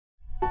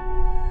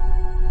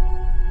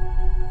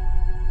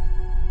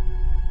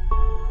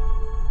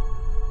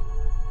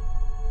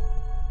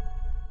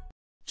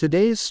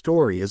Today's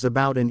story is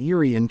about an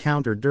eerie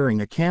encounter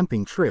during a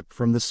camping trip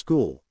from the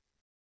school.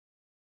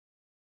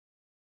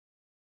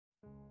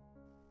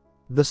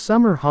 The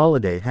summer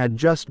holiday had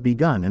just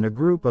begun and a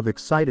group of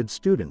excited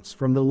students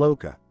from the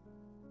local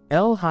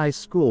high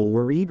school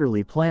were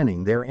eagerly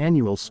planning their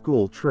annual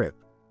school trip.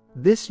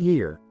 This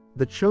year,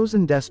 the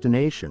chosen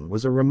destination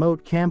was a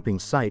remote camping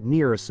site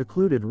near a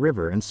secluded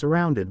river and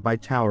surrounded by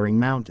towering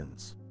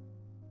mountains.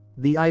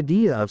 The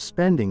idea of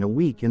spending a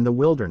week in the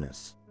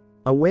wilderness,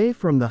 away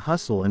from the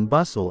hustle and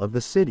bustle of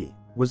the city,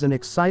 was an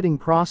exciting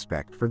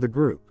prospect for the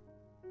group.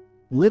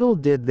 Little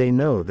did they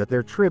know that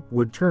their trip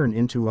would turn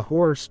into a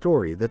horror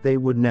story that they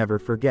would never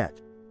forget.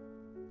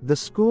 The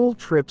school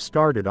trip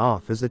started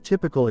off as a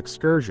typical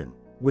excursion,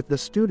 with the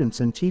students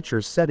and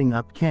teachers setting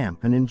up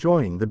camp and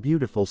enjoying the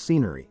beautiful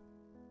scenery.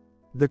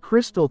 The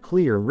crystal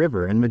clear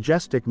river and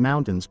majestic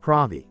mountains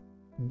provided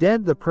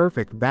the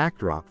perfect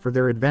backdrop for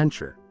their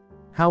adventure.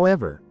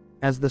 However,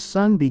 as the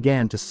sun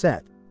began to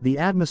set, the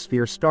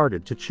atmosphere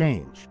started to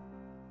change.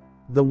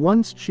 The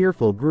once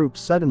cheerful group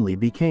suddenly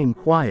became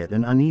quiet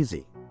and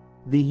uneasy.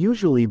 The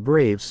usually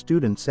brave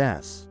students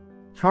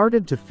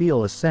started to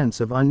feel a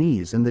sense of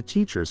unease, and the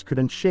teachers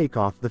couldn't shake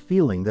off the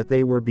feeling that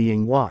they were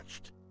being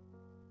watched.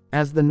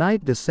 As the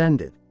night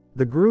descended,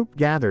 the group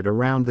gathered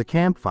around the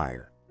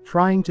campfire,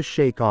 trying to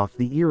shake off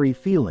the eerie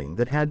feeling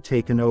that had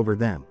taken over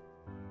them.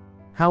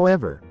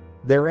 However,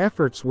 their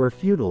efforts were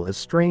futile as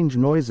strange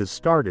noises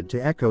started to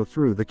echo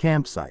through the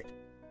campsite.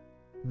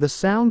 The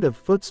sound of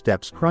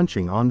footsteps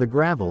crunching on the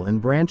gravel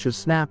and branches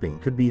snapping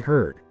could be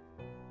heard,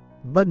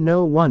 but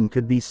no one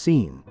could be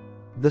seen.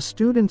 The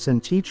students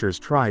and teachers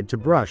tried to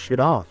brush it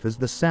off as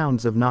the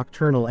sounds of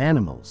nocturnal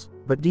animals,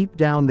 but deep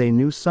down they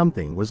knew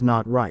something was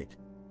not right.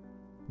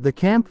 The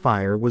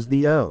campfire was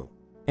the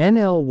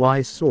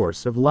only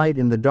source of light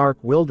in the dark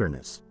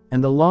wilderness,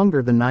 and the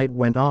longer the night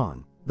went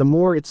on, the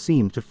more it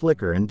seemed to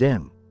flicker and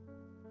dim.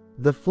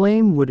 The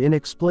flame would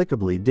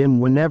inexplicably dim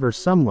whenever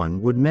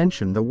someone would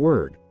mention the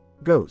word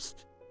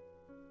ghost.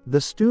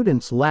 The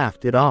students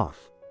laughed it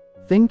off,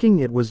 thinking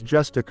it was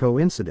just a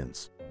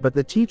coincidence, but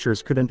the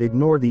teachers couldn't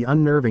ignore the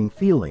unnerving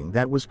feeling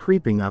that was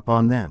creeping up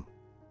on them.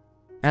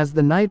 As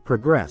the night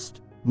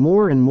progressed,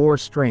 more and more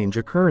strange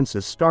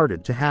occurrences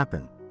started to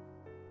happen.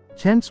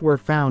 Tents were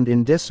found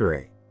in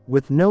disarray,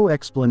 with no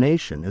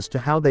explanation as to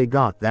how they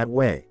got that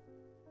way.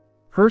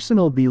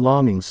 Personal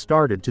belongings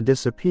started to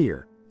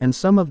disappear, and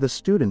some of the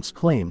students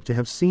claimed to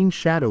have seen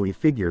shadowy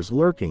figures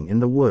lurking in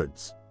the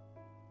woods.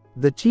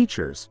 The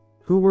teachers,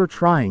 who were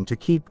trying to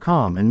keep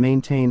calm and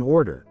maintain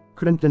order,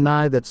 couldn't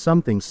deny that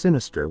something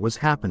sinister was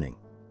happening.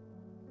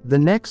 The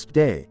next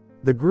day,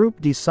 the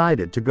group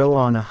decided to go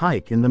on a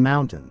hike in the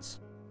mountains.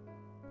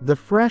 The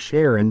fresh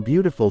air and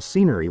beautiful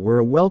scenery were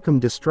a welcome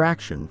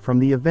distraction from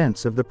the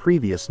events of the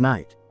previous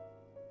night.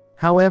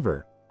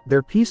 However,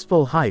 their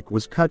peaceful hike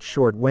was cut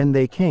short when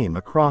they came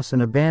across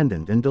an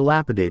abandoned and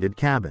dilapidated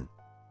cabin.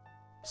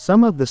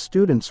 Some of the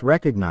students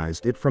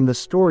recognized it from the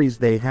stories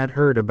they had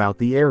heard about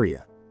the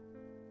area.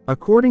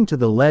 According to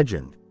the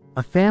legend,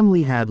 a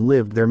family had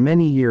lived there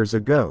many years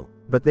ago,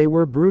 but they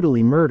were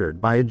brutally murdered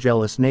by a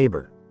jealous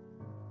neighbor.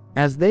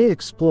 As they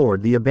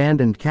explored the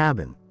abandoned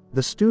cabin,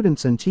 the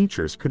students and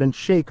teachers couldn't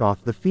shake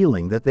off the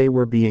feeling that they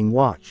were being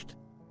watched.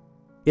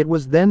 It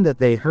was then that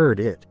they heard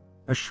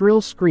a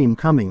shrill scream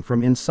coming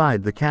from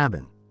inside the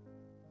cabin.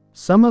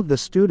 Some of the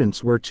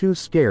students were too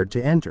scared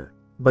to enter,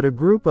 but a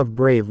group of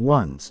brave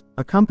ones,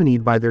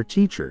 accompanied by their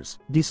teachers,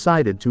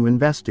 decided to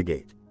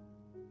investigate.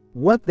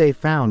 What they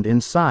found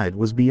inside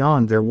was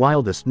beyond their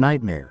wildest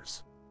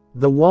nightmares.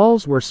 The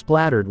walls were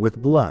splattered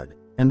with blood,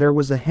 and there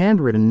was a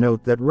handwritten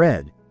note that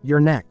read, "You're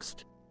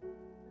next."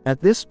 At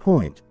this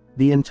point,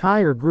 the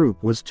entire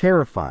group was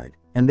terrified,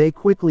 and they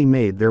quickly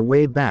made their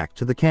way back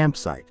to the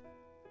campsite.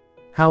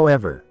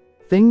 However,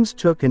 things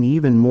took an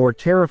even more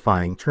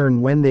terrifying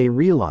turn when they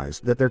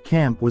realized that their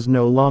camp was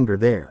no longer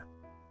there.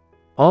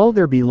 All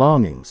their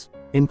belongings,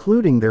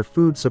 including their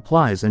food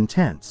supplies and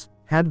tents,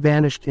 had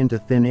vanished into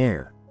thin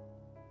air.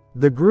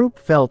 The group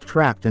felt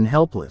trapped and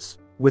helpless,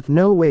 with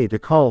no way to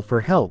call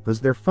for help as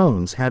their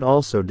phones had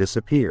also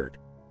disappeared.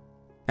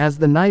 As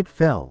the night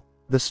fell,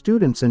 the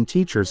students and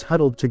teachers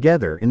huddled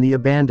together in the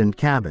abandoned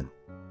cabin,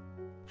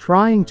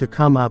 trying to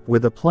come up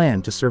with a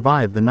plan to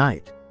survive the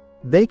night.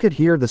 They could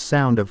hear the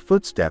sound of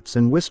footsteps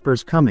and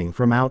whispers coming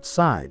from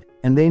outside,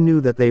 and they knew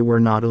that they were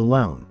not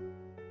alone.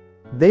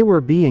 They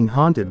were being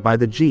haunted by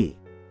the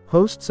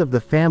hosts of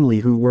the family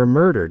who were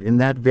murdered in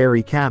that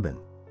very cabin.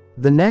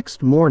 The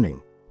next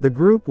morning, the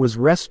group was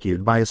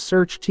rescued by a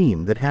search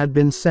team that had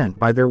been sent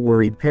by their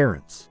worried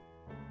parents.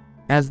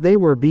 As they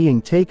were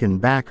being taken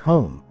back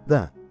home,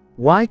 the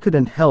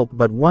couldn't help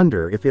but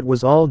wonder if it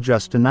was all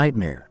just a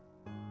nightmare.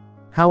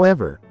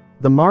 However,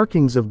 the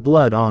markings of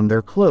blood on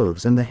their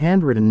clothes and the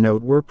handwritten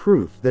note were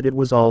proof that it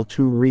was all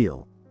too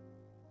real.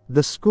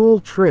 The school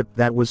trip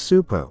that was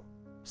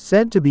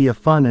said to be a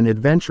fun and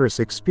adventurous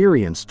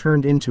experience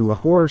turned into a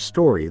horror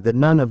story that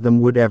none of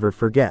them would ever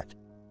forget.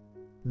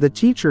 The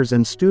teachers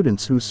and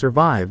students who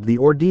survived the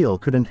ordeal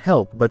couldn't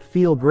help but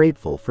feel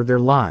grateful for their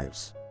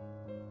lives.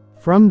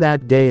 From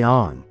that day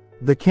on,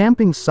 the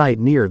camping site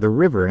near the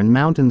river and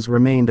mountains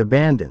remained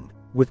abandoned,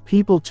 with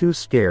people too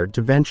scared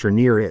to venture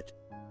near it.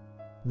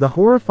 The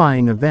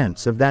horrifying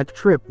events of that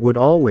trip would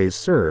always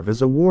serve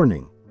as a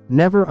warning: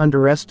 never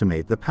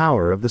underestimate the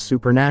power of the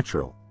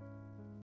supernatural.